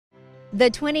The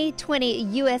 2020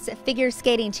 U.S. Figure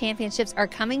Skating Championships are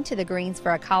coming to the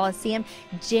Greensboro Coliseum.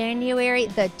 January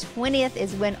the 20th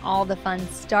is when all the fun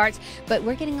starts, but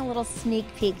we're getting a little sneak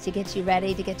peek to get you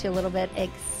ready, to get you a little bit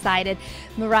excited.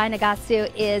 Mirai Nagasu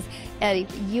is a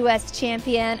U.S.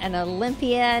 champion, an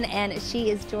Olympian, and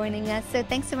she is joining us. So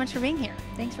thanks so much for being here.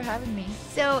 Thanks for having me.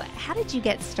 So how did you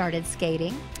get started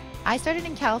skating? I started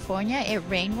in California. It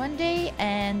rained one day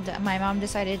and my mom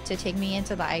decided to take me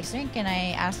into the ice rink, and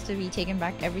I asked to be taken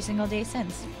back every single day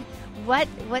since. What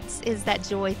is that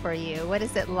joy for you? What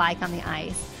is it like on the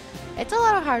ice? It's a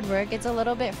lot of hard work. It's a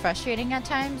little bit frustrating at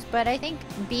times, but I think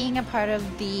being a part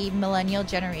of the millennial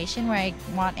generation where I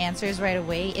want answers right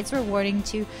away, it's rewarding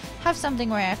to have something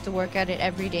where I have to work at it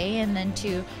every day and then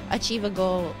to achieve a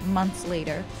goal months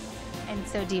later. And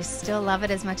so do you still love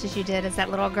it as much as you did as that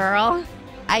little girl?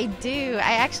 I do.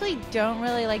 I actually don't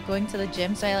really like going to the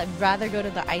gym, so I'd rather go to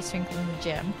the ice rink than the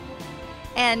gym.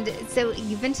 And so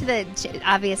you've been to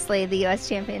obviously the U.S.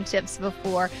 Championships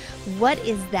before. What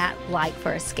is that like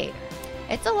for a skater?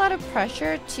 It's a lot of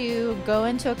pressure to go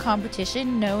into a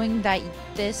competition knowing that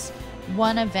this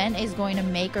one event is going to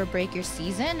make or break your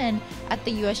season. And at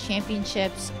the U.S.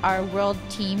 Championships, our world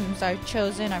teams are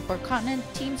chosen, our four-continent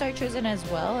teams are chosen as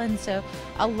well, and so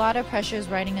a lot of pressure is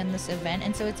riding on this event,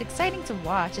 and so it's exciting to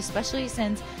watch, especially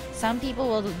since some people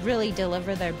will really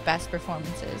deliver their best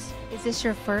performances. Is this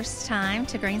your first time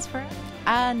to Greensboro?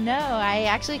 No, I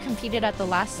actually competed at the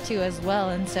last two as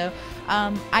well, and so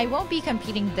I won't be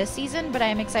competing this season, but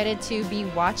I'm excited to be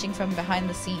watching from behind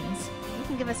the scenes.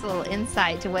 Give us a little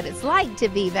insight to what it's like to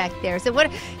be back there. So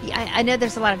I know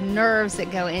there's a lot of nerves that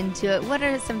go into it. What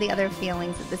are some of the other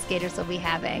feelings that the skaters will be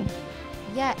having?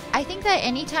 Yeah, I think that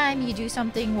anytime you do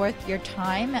something worth your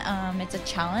time, it's a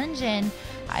challenge, and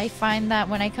I find that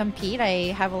when I compete,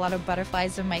 I have a lot of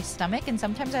butterflies in my stomach, and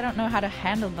sometimes I don't know how to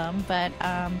handle them, but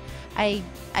I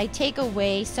take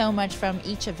away so much from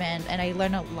each event, and I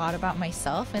learn a lot about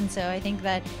myself, and so I think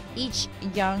that each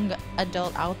young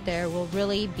adult out there will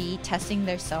really be testing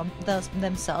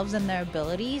themselves and their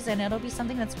abilities, and it'll be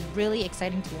something that's really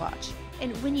exciting to watch.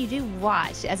 And when you do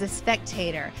watch as a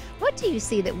spectator, what do you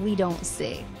see that we don't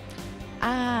see?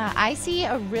 I see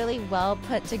a really well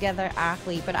put together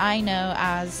athlete, but I know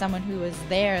as someone who was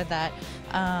there that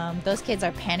those kids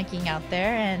are panicking out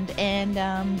there,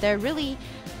 and they're really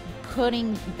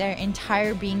putting their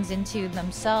entire beings into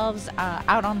themselves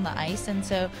out on the ice, and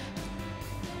so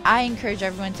I encourage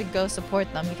everyone to go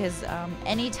support them, because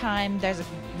anytime there's a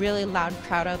really loud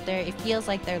crowd out there, it feels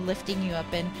like they're lifting you up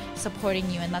and supporting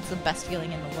you, and that's the best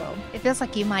feeling in the world. It feels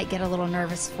like you might get a little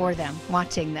nervous for them,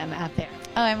 watching them out there.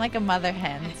 Oh, I'm like a mother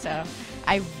hen, so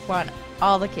I want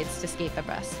all the kids to skate the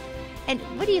best. And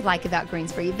what do you like about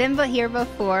Greensboro? You've been here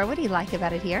before. What do you like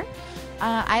about it here?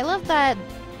 I love that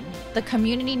the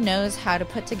community knows how to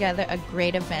put together a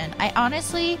great event. I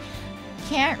honestly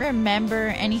can't remember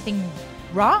anything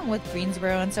wrong with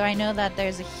Greensboro, and so I know that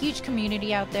there's a huge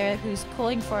community out there who's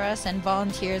pulling for us and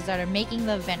volunteers that are making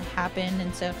the event happen,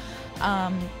 and so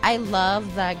I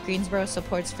love that Greensboro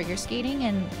supports figure skating,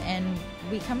 and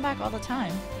we come back all the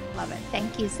time. Love it.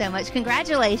 Thank you so much.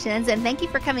 Congratulations, and thank you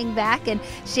for coming back and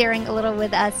sharing a little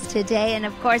with us today. And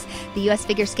of course, the U.S.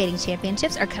 Figure Skating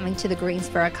Championships are coming to the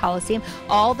Greensboro Coliseum.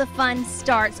 All the fun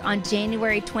starts on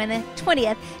January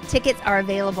 20th. Tickets are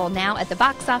available now at the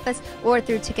box office or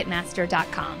through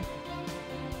Ticketmaster.com.